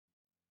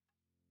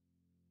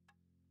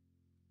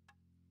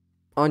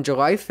On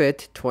July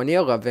 5th,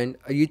 2011,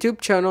 a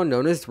YouTube channel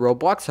known as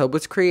RobloxHub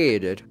was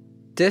created.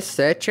 This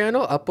said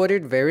channel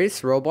uploaded various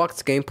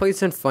Roblox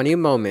gameplays and funny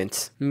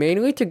moments,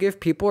 mainly to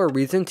give people a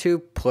reason to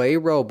play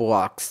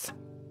Roblox.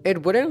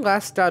 It wouldn't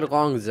last that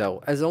long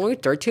though, as only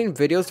 13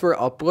 videos were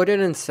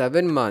uploaded in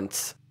 7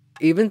 months.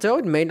 Even though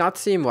it may not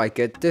seem like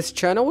it, this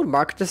channel would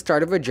mark the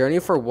start of a journey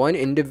for one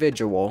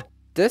individual.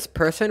 This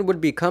person would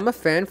become a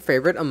fan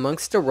favorite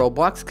amongst the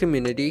Roblox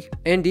community,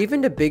 and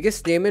even the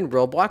biggest name in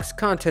Roblox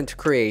content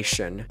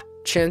creation.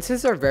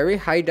 Chances are very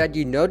high that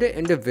you know the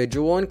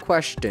individual in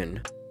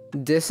question.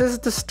 This is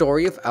the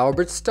story of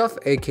AlbertsStuff,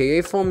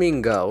 aka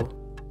Flamingo.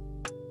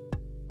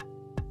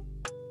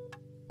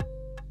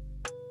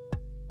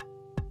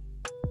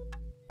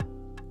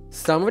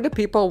 Some of the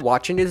people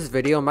watching this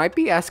video might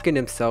be asking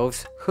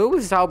themselves, who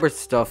is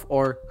AlbertsStuff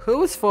or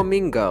who is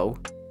Flamingo?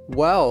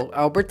 Well,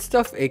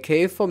 AlbertsStuff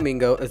aka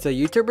Flamingo is a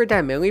YouTuber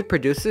that mainly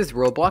produces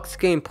Roblox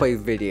gameplay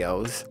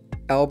videos.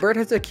 Albert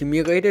has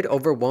accumulated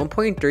over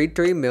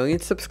 1.33 million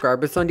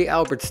subscribers on the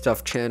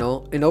AlbertsStuff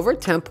channel and over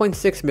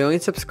 10.6 million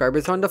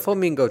subscribers on the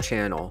Flamingo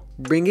channel,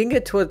 bringing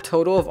it to a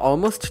total of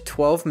almost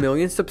 12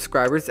 million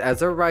subscribers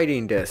as of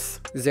writing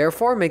this,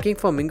 therefore making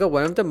Flamingo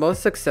one of the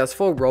most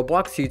successful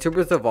Roblox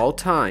YouTubers of all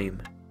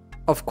time.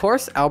 Of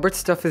course,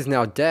 AlbertsStuff is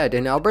now dead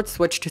and Albert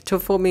switched to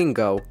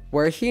Flamingo,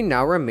 where he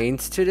now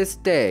remains to this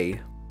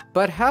day.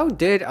 But how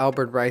did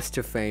Albert rise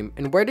to fame,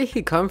 and where did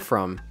he come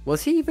from?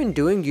 Was he even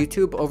doing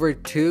YouTube over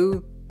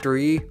 2,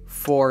 3,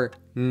 4,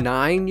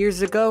 9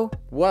 years ago?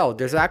 Well,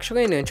 there's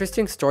actually an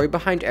interesting story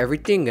behind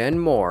everything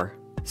and more.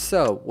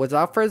 So,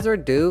 without further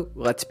ado,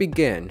 let's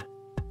begin.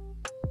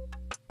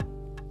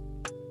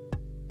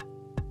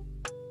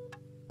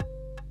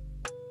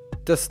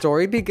 The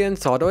story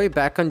begins all the way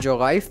back on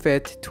July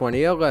 5th,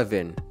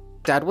 2011.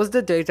 That was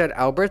the day that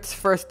Albert's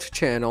first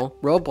channel,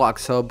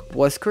 RobloxHub,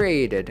 was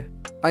created.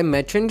 I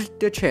mentioned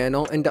the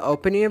channel in the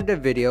opening of the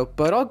video,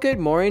 but I'll get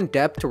more in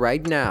depth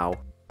right now.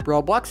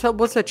 RobloxHub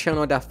was a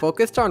channel that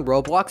focused on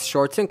Roblox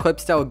shorts and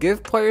clips that would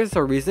give players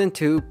a reason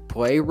to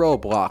play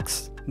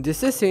Roblox.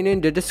 This is seen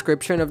in the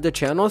description of the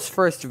channel's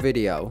first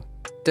video.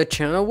 The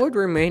channel would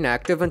remain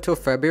active until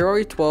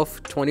February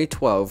 12,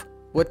 2012,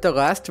 with the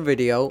last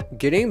video,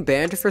 getting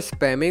banned for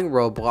spamming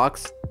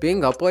Roblox,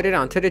 being uploaded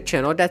onto the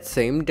channel that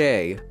same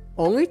day.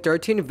 Only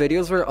 13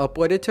 videos were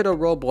uploaded to the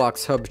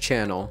RobloxHub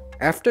channel.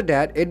 After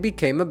that, it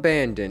became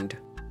abandoned.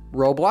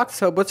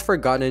 RobloxHub was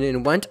forgotten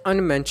and went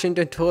unmentioned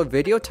until a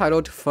video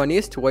titled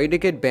Funniest Way to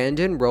Get Banned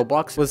in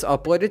Roblox was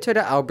uploaded to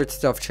the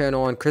AlbertsStuff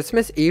channel on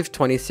Christmas Eve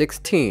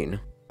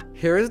 2016.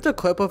 Here is the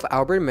clip of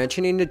Albert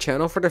mentioning the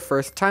channel for the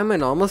first time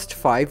in almost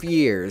 5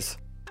 years.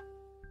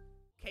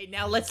 Okay,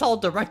 now let's all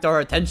direct our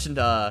attention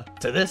to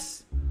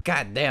this.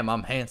 God damn,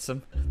 I'm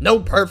handsome. No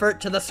pervert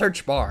to the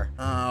search bar.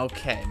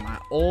 Okay, my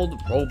old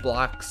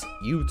Roblox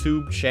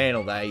YouTube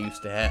channel that I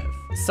used to have.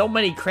 So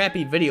many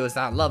crappy videos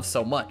that I love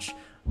so much,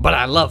 but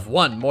I love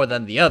one more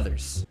than the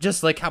others.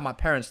 Just like how my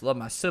parents love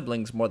my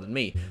siblings more than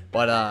me.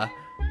 But,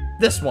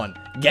 this one,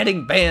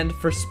 getting banned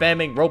for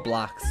spamming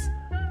Roblox.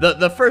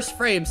 The first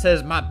frame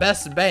says my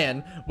best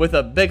ban with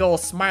a big old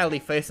smiley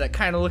face that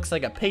kind of looks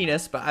like a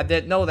penis, but I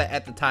didn't know that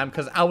at the time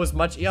because I was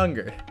much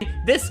younger.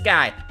 This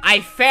guy, I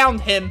found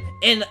him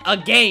in a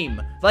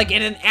game, like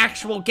in an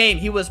actual game.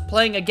 He was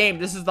playing a game.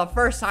 This is the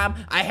first time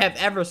I have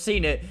ever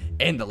seen it,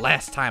 and the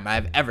last time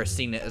I've ever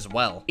seen it as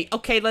well.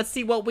 Okay, let's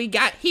see what we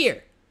got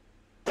here.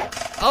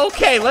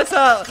 Okay, let's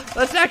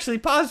actually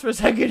pause for a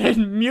second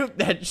and mute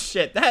that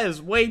shit. That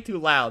is way too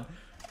loud.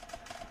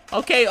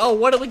 Okay, oh,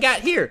 what do we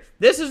got here?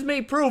 This is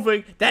me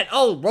proving that,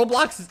 oh,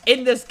 Roblox is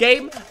in this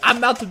game. I'm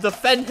about to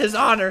defend his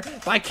honor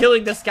by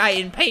killing this guy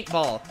in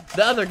paintball.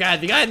 The other guy,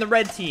 the guy in the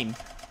red team.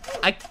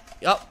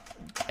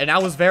 And I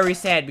was very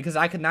sad because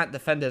I could not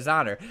defend his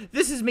honor.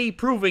 This is me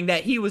proving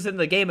that he was in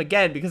the game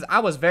again because I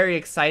was very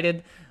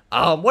excited.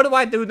 What do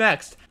I do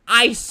next?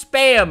 I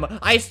spam.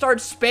 I start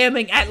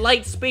spamming at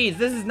light speeds.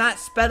 This is not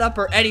sped up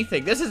or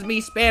anything. This is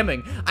me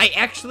spamming. I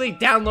actually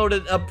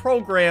downloaded a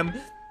program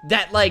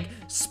that like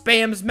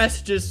spams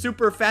messages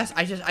super fast.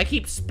 I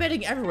keep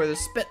spitting everywhere. There's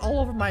spit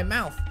all over my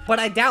mouth. But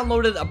I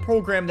downloaded a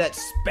program that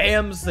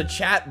spams the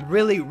chat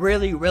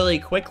really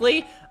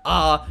quickly.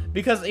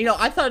 Because, you know,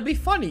 I thought it'd be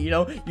funny, you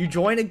know, you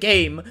join a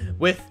game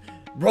with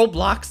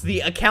Roblox, the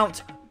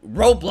account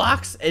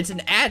Roblox, it's an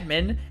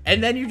admin,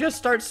 and then you just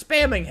start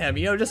spamming him,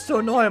 you know, just to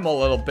annoy him a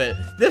little bit.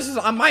 This is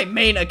on my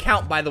main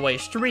account, by the way.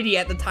 Streety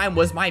at the time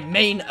was my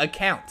main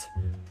account.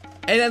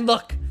 And then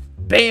look,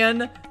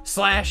 ban/Streety,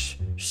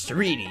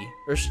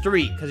 or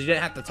Street, because you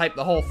didn't have to type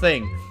the whole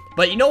thing.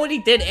 But you know what he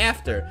did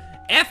after?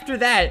 After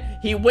that,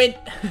 he went,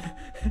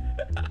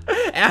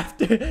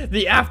 after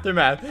the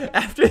aftermath,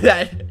 after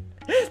that,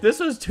 this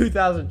was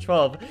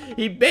 2012,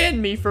 he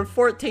banned me for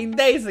 14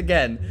 days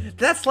again.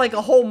 That's like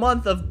a whole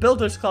month of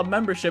Builders Club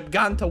membership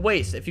gone to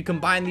waste if you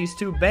combine these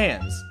two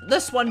bans.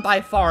 This one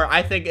by far,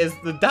 I think, is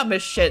the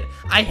dumbest shit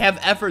I have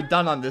ever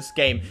done on this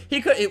game.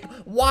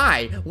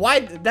 Why?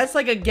 That's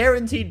like a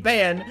guaranteed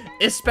ban,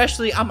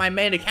 especially on my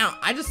main account.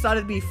 I just thought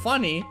it'd be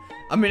funny.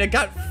 I mean, it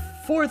got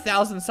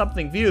 4,000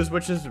 something views,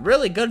 which is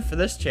really good for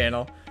this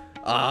channel.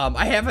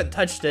 I haven't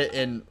touched it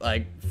in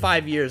like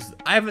 5 years.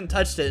 I haven't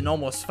touched it in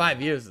almost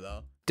 5 years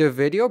though. The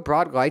video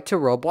brought light to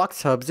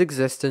RobloxHub's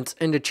existence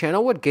and the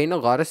channel would gain a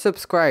lot of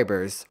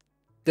subscribers.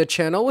 The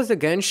channel was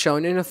again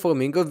shown in a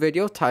Flamingo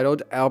video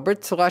titled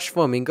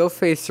Albert/Flamingo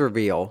Face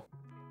Reveal.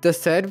 The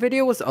said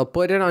video was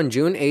uploaded on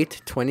June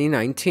 8,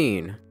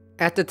 2019.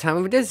 At the time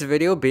of this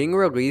video being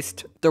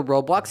released, the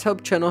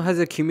RobloxHub channel has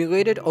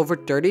accumulated over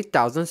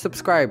 30,000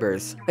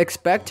 subscribers.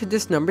 Expect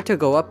this number to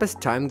go up as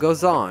time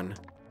goes on.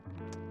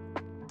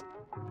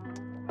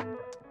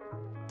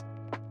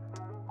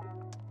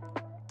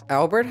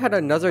 Albert had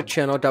another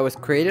channel that was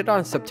created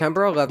on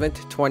September 11,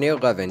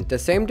 2011, the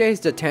same day as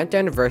the 10th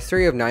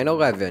anniversary of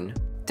 9/11.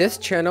 This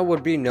channel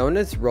would be known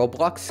as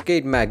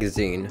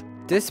RobloxSkateMagazine.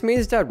 This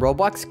means that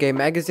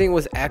RobloxSkateMagazine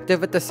was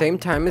active at the same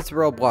time as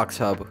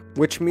RobloxHub,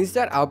 which means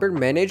that Albert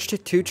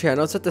managed 2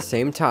 channels at the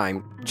same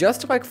time,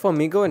 just like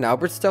Flamingo and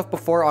AlbertsStuff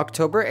before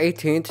October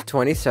 18,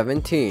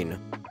 2017.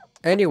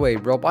 Anyway,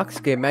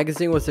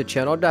 RobloxSkateMagazine was a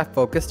channel that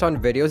focused on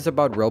videos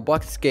about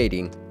Roblox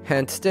skating,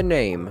 hence the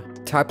name.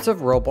 Types of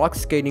Roblox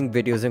skating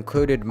videos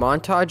included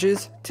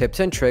montages,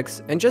 tips and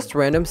tricks, and just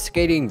random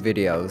skating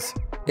videos.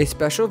 A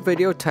special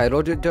video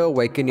titled The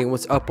Awakening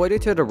was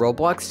uploaded to the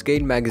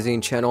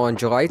RobloxSkateMagazine channel on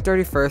July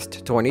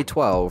 31st,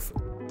 2012.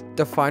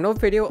 The final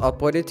video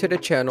uploaded to the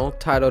channel,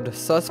 titled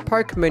Sus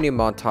Park Mini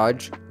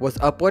Montage, was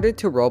uploaded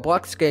to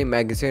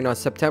RobloxSkateMagazine on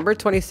September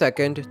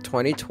 22nd,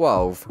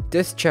 2012.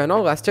 This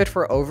channel lasted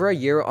for over a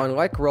year,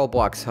 unlike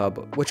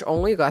RobloxHub, which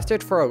only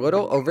lasted for a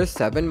little over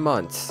 7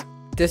 months.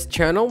 This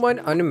channel went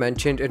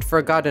unmentioned and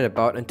forgotten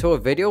about until a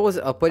video was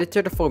uploaded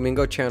to the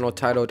Flamingo channel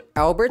titled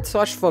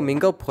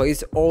Albert/Flamingo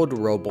Plays Old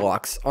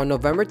Roblox on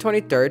November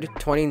 23rd,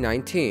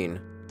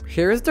 2019.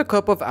 Here is the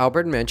clip of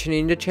Albert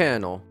mentioning the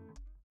channel.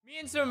 Me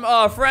and some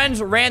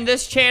friends ran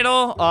this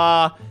channel.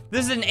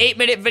 This is an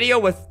 8-minute video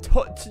with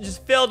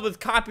just filled with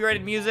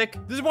copyrighted music.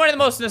 This is one of the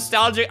most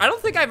nostalgic. I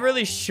don't think I've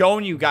really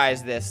shown you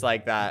guys this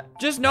like that.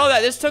 Just know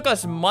that this took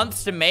us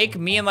months to make,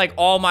 me and like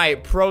all my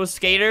pro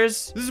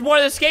skaters. This is one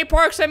of the skate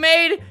parks I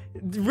made.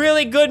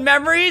 Really good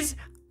memories.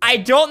 I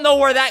don't know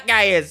where that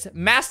guy is.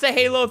 Master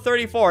Halo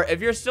 34.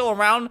 If you're still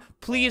around,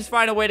 please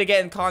find a way to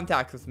get in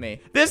contact with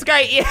me. This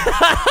guy,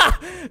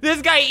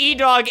 this guy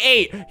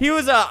E-Dog8. He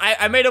was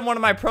I made him one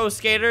of my pro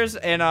skaters,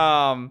 and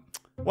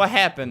what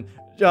happened?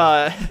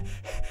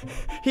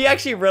 He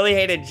actually really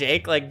hated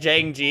Jake, like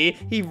Jang G.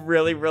 He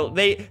really,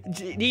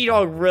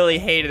 E-Dog really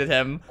hated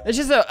him. It's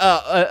just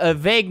a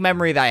vague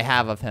memory that I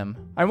have of him.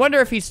 I wonder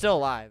if he's still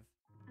alive.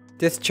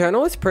 This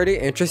channel is pretty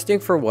interesting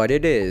for what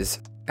it is.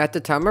 At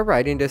the time of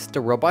writing this, the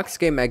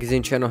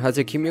RobloxSkateMagazine channel has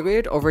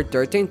accumulated over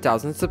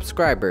 13,000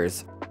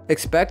 subscribers.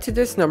 Expect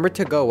this number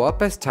to go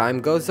up as time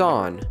goes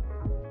on.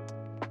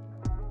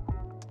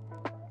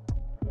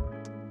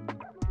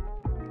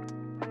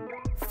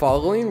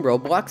 Following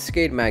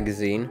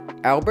RobloxSkateMagazine,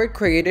 Albert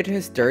created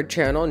his third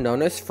channel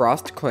known as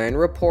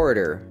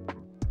FrostClanReporter.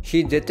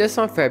 He did this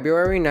on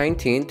February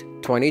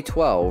 19th,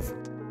 2012.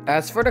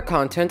 As for the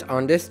content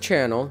on this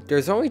channel,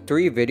 there's only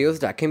 3 videos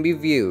that can be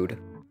viewed.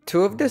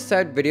 2 of the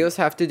said videos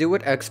have to do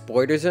with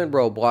exploiters in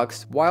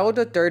Roblox, while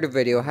the third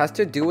video has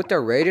to do with the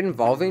raid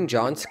involving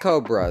John's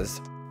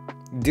Cobras.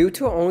 Due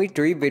to only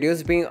 3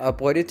 videos being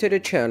uploaded to the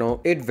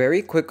channel, it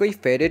very quickly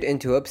faded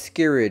into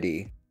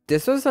obscurity.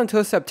 This was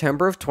until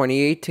September of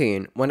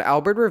 2018, when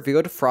Albert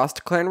revealed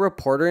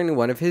FrostClanReporter in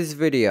one of his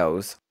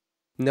videos.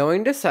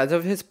 Knowing the size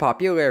of his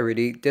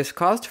popularity, this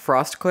caused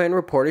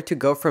FrostClanReporter to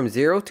go from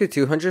 0 to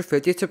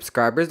 250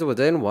 subscribers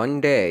within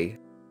 1 day.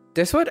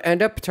 This would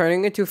end up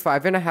turning into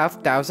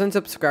 5,500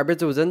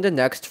 subscribers within the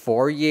next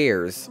 4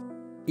 years.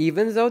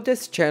 Even though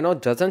this channel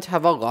doesn't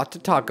have a lot to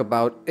talk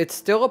about, it's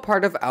still a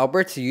part of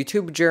Albert's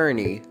YouTube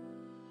journey.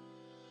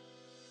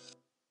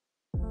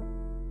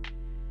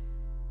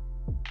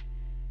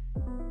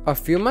 A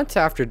few months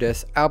after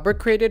this, Albert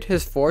created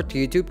his 4th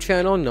YouTube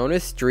channel known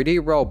as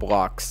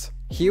StreetyROBLOX.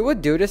 He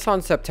would do this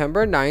on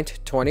September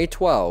 9th,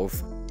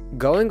 2012.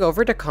 Going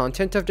over the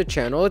content of the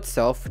channel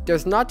itself,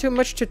 there's not too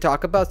much to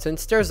talk about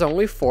since there's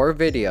only 4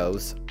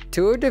 videos.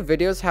 2 of the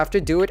videos have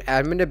to do with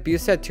admin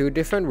abuse at 2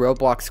 different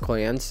Roblox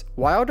clans,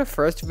 while the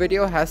first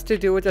video has to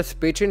do with a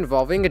speech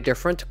involving a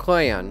different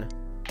clan.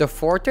 The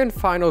 4th and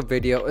final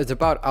video is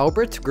about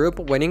Albert's group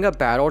winning a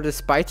battle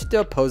despite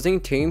the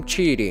opposing team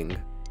cheating.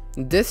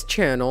 This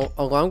channel,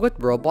 along with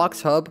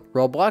RobloxHub,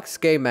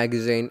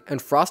 RobloxSkateMagazine, and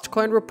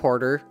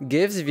FrostClanReporter,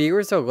 gives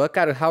viewers a look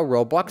at how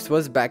Roblox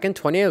was back in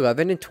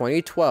 2011 and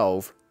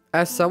 2012.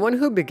 As someone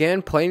who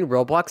began playing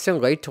Roblox in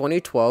late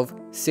 2012,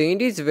 seeing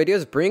these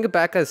videos bring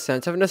back a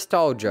sense of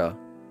nostalgia.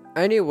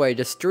 Anyway,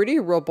 the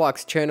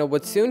StreetyROBLOX channel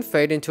would soon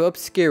fade into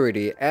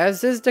obscurity,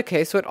 as is the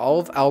case with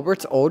all of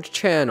Albert's old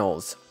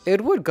channels.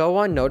 It would go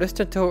unnoticed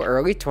until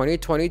early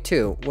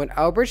 2022, when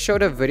Albert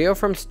showed a video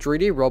from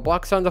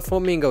StreetyROBLOX on the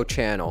Flamingo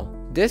channel.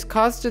 This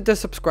caused the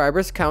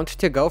subscribers count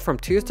to go from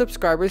 2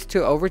 subscribers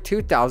to over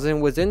 2,000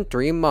 within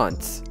 3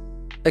 months.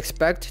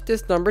 Expect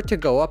this number to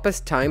go up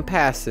as time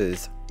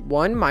passes.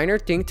 One minor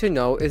thing to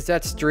note is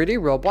that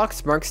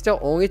StreetyROBLOX marks the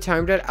only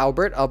time that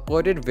Albert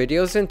uploaded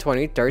videos in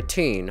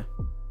 2013.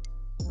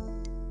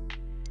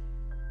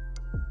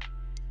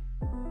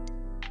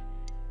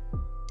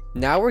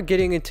 Now we're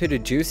getting into the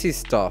juicy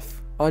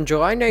stuff. On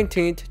July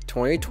 19th,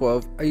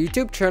 2012, a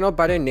YouTube channel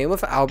by the name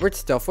of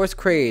AlbertsStuff was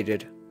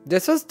created.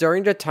 This was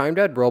during the time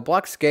that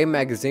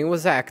RobloxSkateMagazine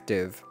was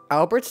active.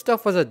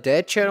 AlbertsStuff was a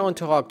dead channel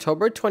until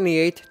October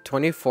 28,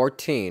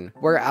 2014,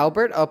 where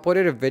Albert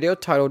uploaded a video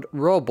titled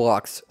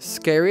Roblox,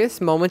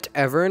 Scariest Moment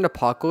Ever in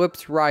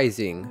Apocalypse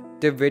Rising.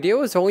 The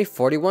video was only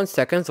 41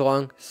 seconds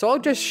long, so I'll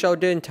just show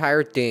the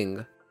entire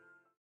thing.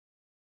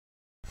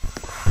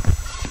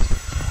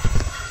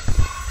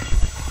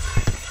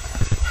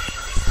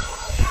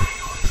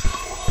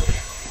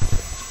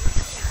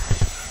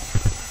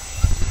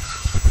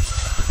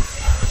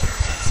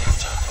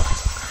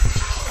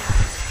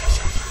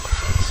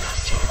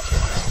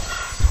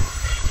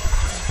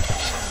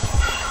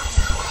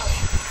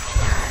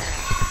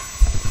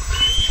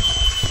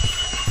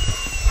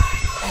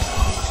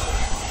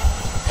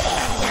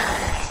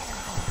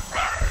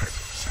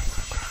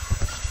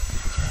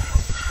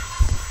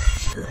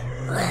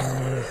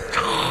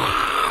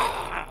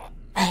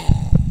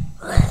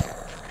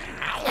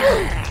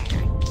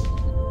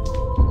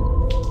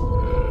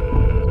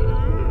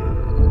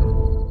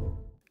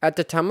 At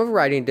the time of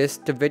writing this,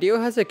 the video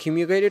has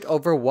accumulated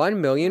over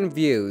 1 million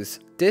views.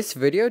 This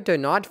video did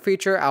not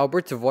feature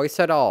Albert's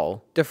voice at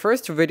all. The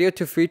first video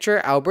to feature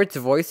Albert's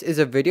voice is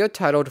a video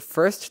titled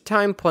First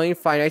Time Playing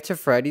Five Nights at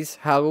Freddy's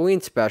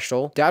Halloween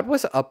Special that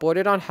was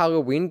uploaded on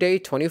Halloween Day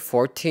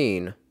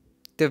 2014.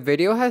 The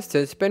video has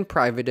since been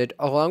privated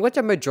along with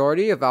the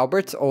majority of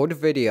Albert's old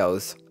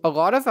videos. A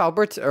lot of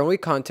Albert's early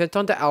content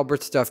on the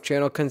AlbertsStuff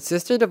channel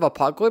consisted of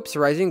Apocalypse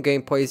Rising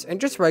gameplays and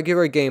just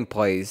regular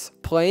gameplays,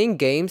 playing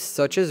games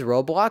such as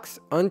Roblox,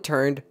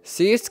 Unturned,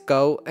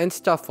 CSGO, and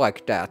stuff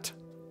like that.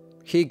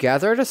 He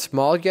gathered a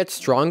small yet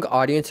strong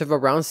audience of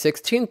around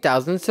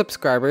 16,000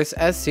 subscribers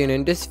as seen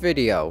in this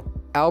video.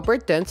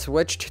 Albert then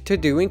switched to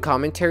doing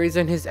commentaries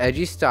in his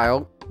edgy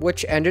style,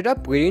 which ended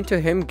up leading to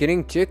him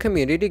getting 2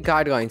 community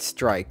guidelines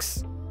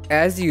strikes.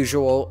 As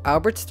usual,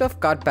 AlbertsStuff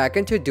got back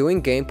into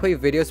doing gameplay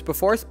videos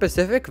before a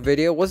specific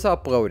video was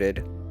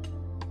uploaded.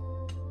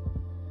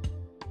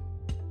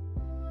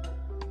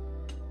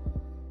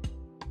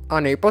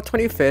 On April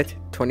 25th,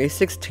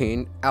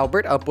 2016,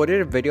 Albert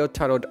uploaded a video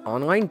titled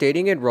Online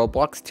Dating in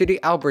Roblox to the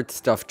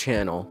AlbertsStuff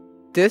channel.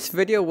 This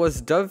video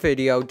was the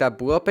video that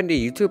blew up in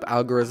the YouTube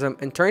algorithm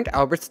and turned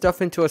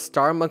AlbertsStuff into a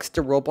star amongst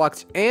the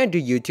Roblox and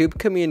the YouTube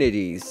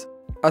communities.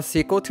 A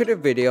sequel to the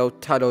video,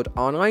 titled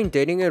Online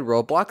Dating in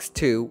Roblox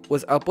 2,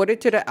 was uploaded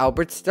to the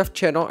AlbertsStuff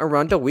channel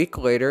around a week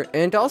later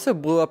and also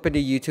blew up in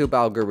the YouTube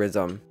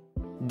algorithm.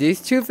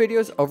 These 2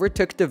 videos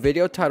overtook the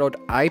video titled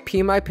I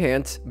Pee My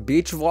Pants,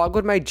 Beach Vlog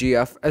with My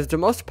GF as the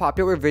most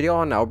popular video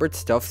on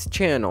AlbertsStuff's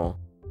channel.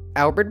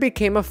 Albert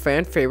became a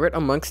fan favorite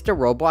amongst the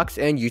Roblox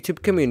and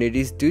YouTube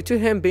communities due to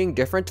him being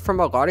different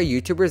from a lot of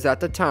YouTubers at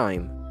the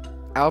time.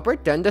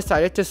 Albert then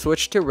decided to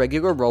switch to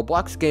regular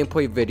Roblox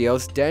gameplay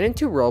videos, then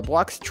into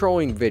Roblox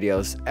trolling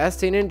videos, as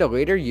seen in the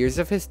later years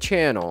of his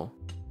channel.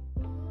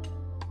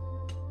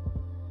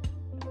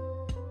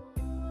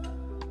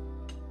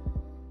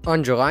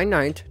 On July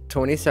 9th,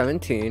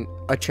 2017,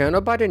 a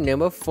channel by the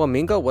name of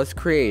Flamingo was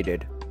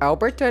created.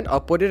 Albert then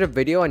uploaded a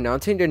video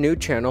announcing the new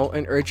channel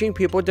and urging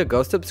people to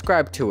go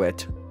subscribe to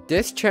it.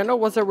 This channel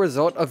was a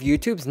result of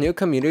YouTube's new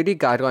community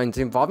guidelines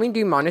involving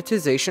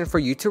demonetization for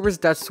YouTubers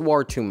that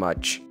swore too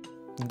much.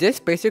 This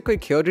basically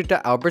killed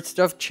the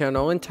AlbertsStuff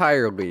channel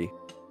entirely.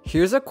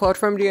 Here's a quote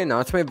from the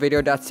announcement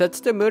video that sets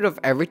the mood of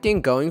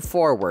everything going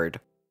forward.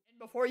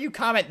 Before you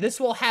comment, this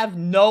will have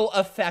no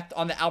effect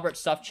on the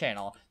AlbertsStuff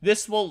channel.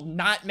 This will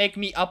not make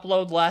me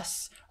upload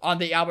less on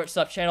the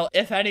AlbertsStuff channel.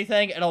 If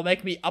anything, it'll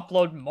make me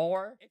upload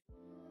more.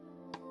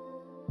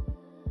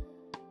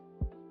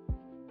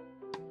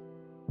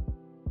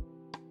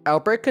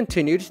 Albert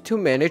continued to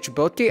manage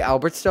both the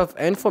AlbertsStuff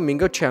and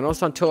Flamingo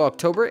channels until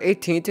October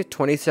 18,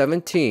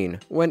 2017,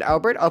 when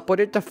Albert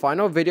uploaded the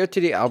final video to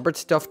the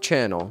AlbertsStuff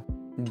channel.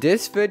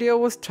 This video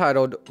was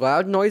titled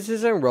Loud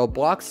Noises in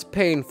Roblox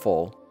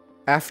Painful.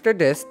 After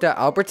this, the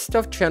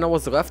AlbertsStuff channel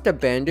was left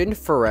abandoned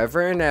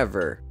forever and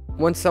ever.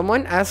 When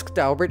someone asked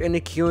Albert in a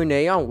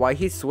Q&A on why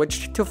he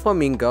switched to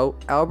Flamingo,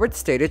 Albert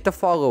stated the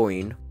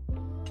following.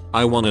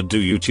 I wanna do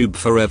YouTube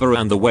forever,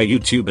 and the way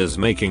YouTube is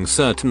making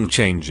certain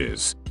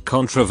changes,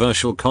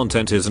 controversial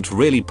content isn't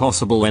really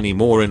possible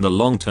anymore in the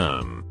long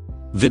term.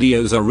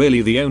 Videos are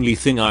really the only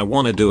thing I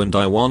wanna do, and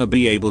I wanna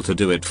be able to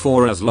do it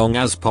for as long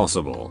as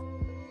possible.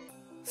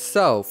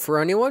 So, for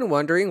anyone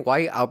wondering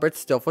why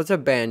AlbertsStuff was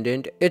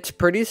abandoned, it's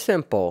pretty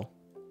simple.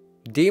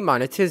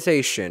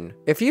 Demonetization.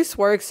 If you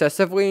swear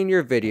excessively in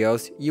your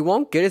videos, you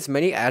won't get as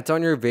many ads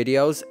on your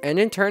videos and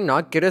in turn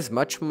not get as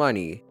much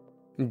money.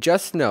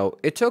 Just know,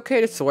 it's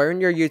okay to swear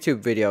in your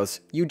YouTube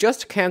videos, you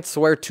just can't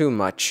swear too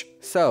much.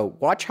 So,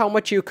 watch how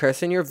much you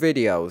curse in your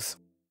videos.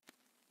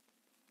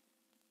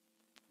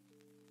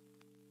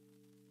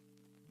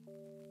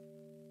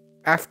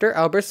 After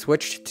Albert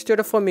switched to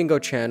the Flamingo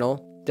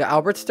channel, the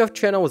AlbertsStuff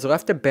channel was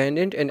left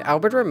abandoned and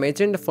Albert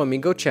remains in the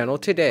Flamingo channel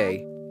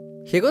today.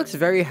 He looks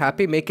very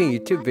happy making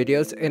YouTube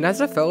videos, and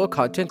as a fellow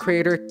content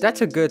creator,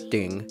 that's a good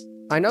thing.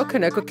 I know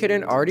Kaneko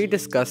Kitten already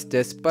discussed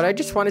this, but I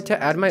just wanted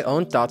to add my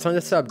own thoughts on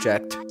the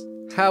subject.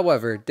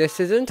 However, this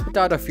isn't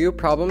without a few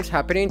problems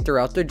happening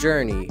throughout the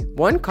journey.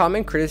 One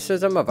common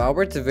criticism of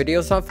Albert's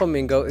videos on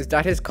Flamingo is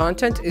that his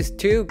content is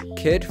too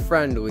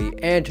kid-friendly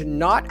and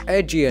not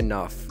edgy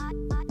enough.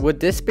 With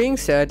this being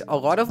said, a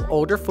lot of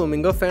older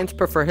Flamingo fans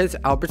prefer his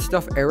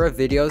AlbertsStuff era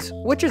videos,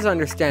 which is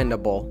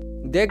understandable.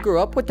 They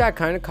grew up with that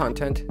kind of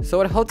content, so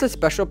it holds a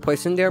special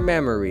place in their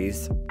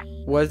memories.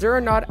 Whether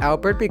or not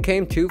Albert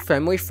became too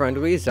family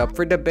friendly is up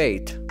for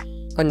debate.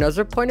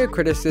 Another point of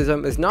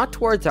criticism is not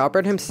towards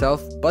Albert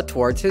himself, but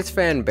towards his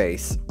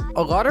fanbase.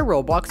 A lot of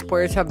Roblox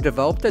players have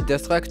developed a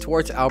dislike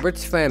towards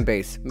Albert's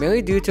fanbase,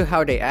 mainly due to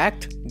how they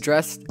act,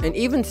 dress, and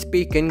even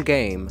speak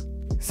in-game.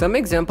 Some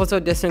examples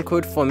of this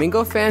include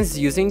Flamingo fans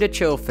using the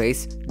chill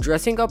face,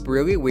 dressing up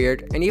really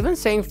weird, and even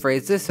saying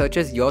phrases such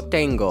as "Yo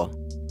tengo."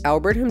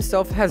 Albert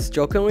himself has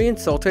jokingly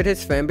insulted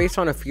his fanbase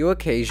on a few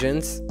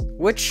occasions,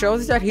 which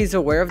shows that he's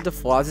aware of the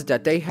flaws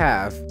that they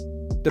have.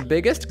 The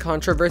biggest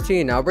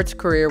controversy in Albert's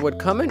career would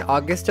come in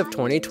August of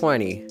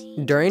 2020.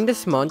 During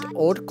this month,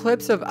 old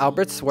clips of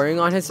Albert swearing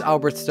on his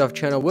AlbertsStuff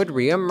channel would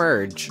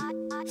re-emerge.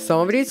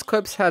 Some of these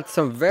clips had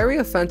some very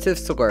offensive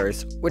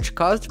slurs, which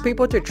caused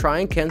people to try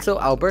and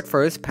cancel Albert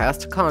for his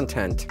past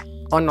content.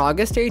 On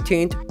August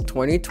 18th,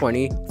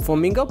 2020,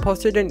 Flamingo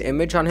posted an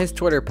image on his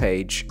Twitter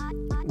page,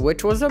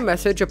 which was a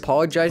message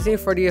apologizing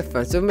for the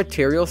offensive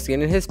material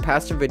seen in his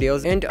past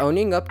videos and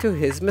owning up to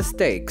his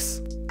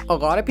mistakes. A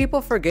lot of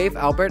people forgave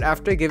Albert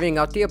after giving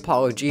out the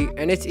apology,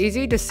 and it's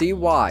easy to see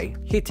why.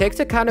 He takes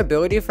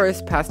accountability for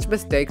his past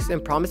mistakes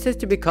and promises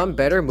to become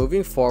better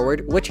moving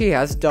forward, which he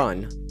has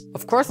done.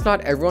 Of course,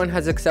 not everyone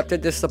has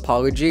accepted this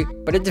apology,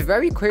 but it's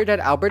very clear that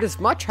Albert is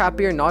much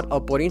happier not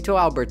uploading to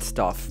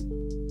AlbertsStuff.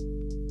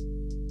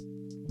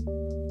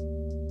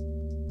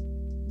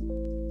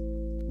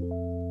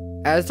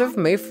 As of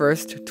May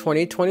 1st,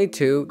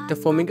 2022, the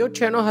Flamingo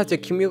channel has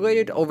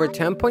accumulated over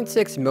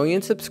 10.6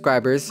 million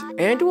subscribers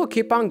and will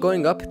keep on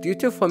going up due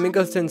to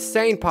Flamingo's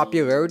insane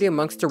popularity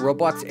amongst the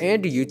Roblox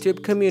and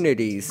YouTube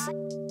communities.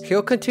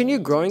 He'll continue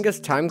growing as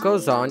time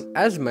goes on,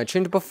 as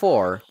mentioned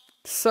before.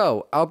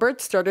 So, Albert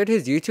started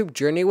his YouTube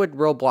journey with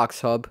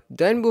RobloxHub,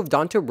 then moved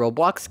on to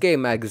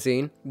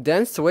RobloxSkateMagazine,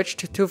 then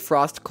switched to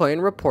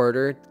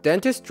FrostClanReporter, then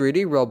to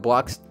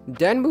StreetyROBLOX,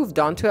 then moved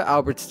on to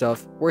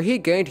AlbertsStuff, where he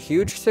gained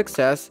huge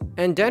success,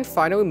 and then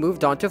finally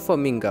moved on to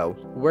Flamingo,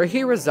 where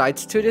he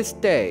resides to this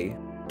day.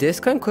 This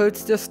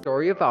concludes the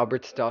story of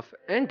AlbertsStuff,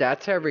 and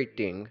that's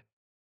everything.